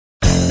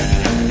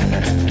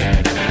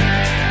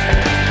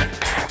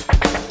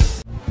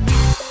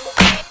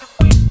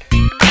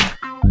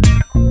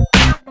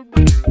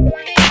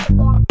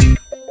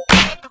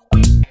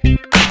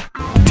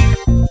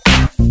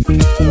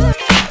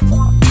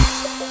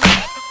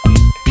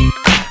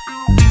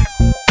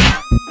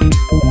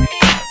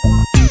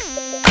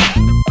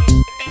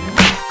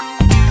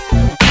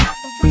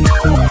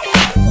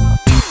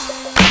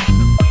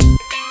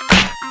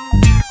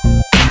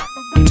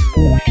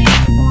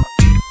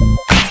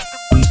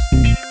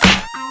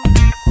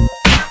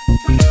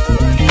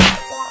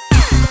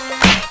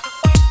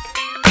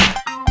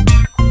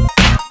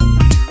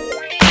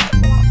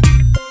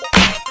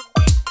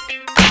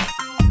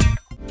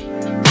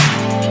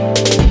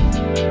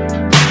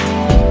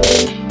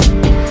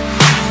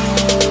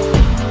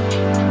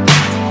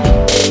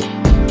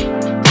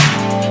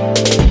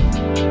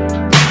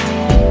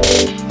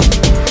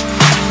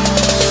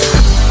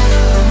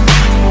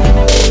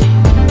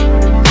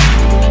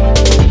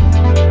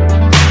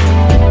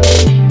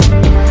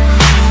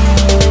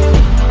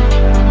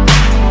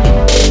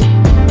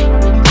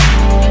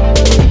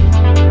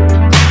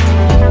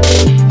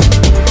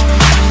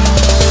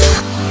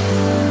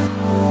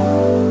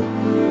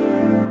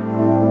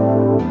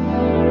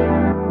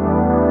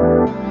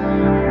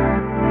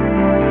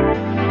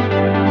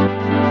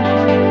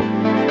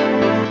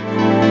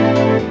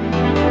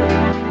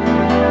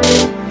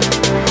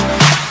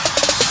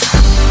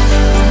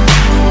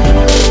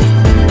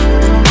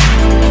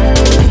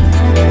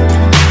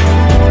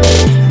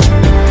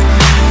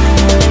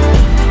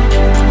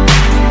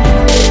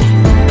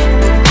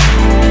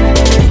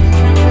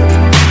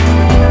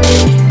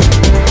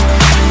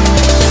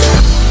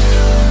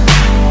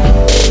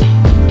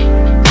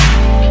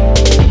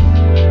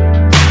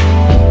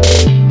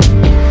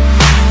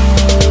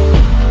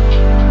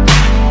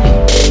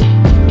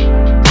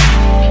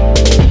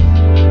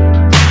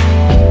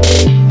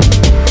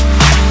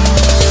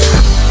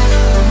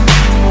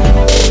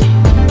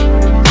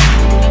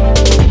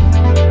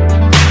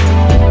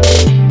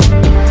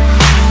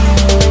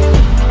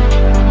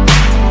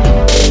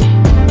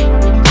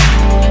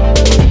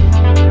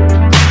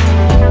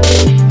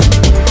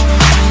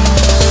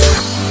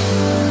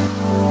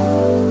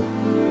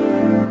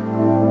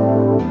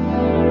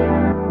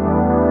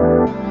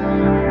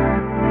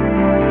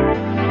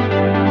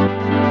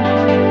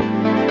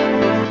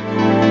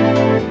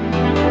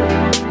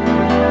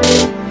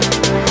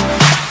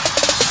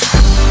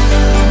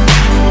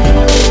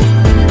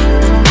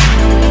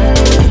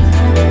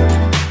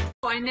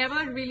I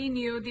never really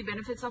knew the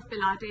benefits of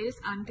Pilates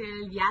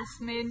until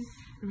Yasmin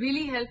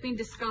really helped me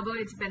discover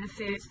its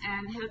benefits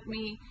and helped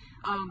me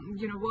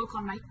work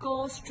on my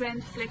core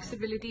strength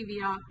flexibility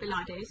via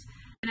Pilates.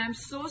 And I'm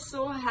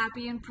so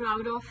happy and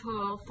proud of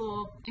her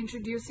for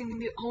introducing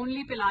the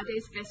only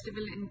Pilates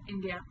festival in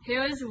India.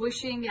 Here's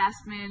wishing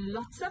Yasmin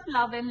lots of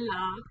love and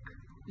luck.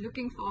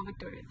 Looking forward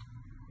to it.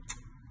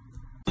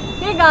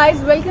 Hey guys,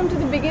 welcome to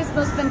the biggest,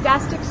 most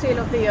fantastic sale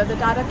of the year, the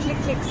Tata Click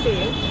Click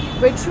sale,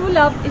 where true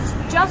love is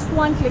just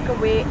one click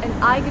away and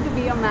I get to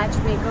be your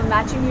matchmaker,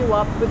 matching you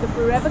up with the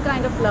forever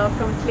kind of love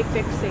from Click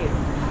Click sale.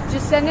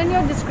 Just send in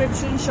your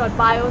description, short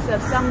bios, or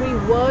summary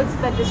words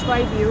that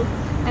describe you,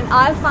 and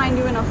I'll find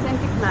you an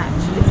authentic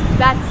match. It's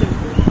that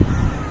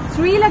simple.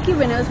 3 lucky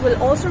winners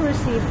will also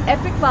receive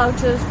epic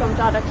vouchers from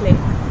Tata Click.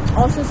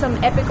 Also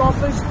some epic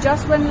offers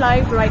just went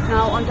live right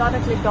now on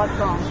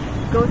tataclick.com.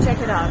 Go check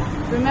it out.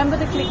 Remember,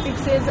 the Click Click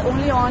sale is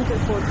only on till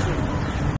 4th June.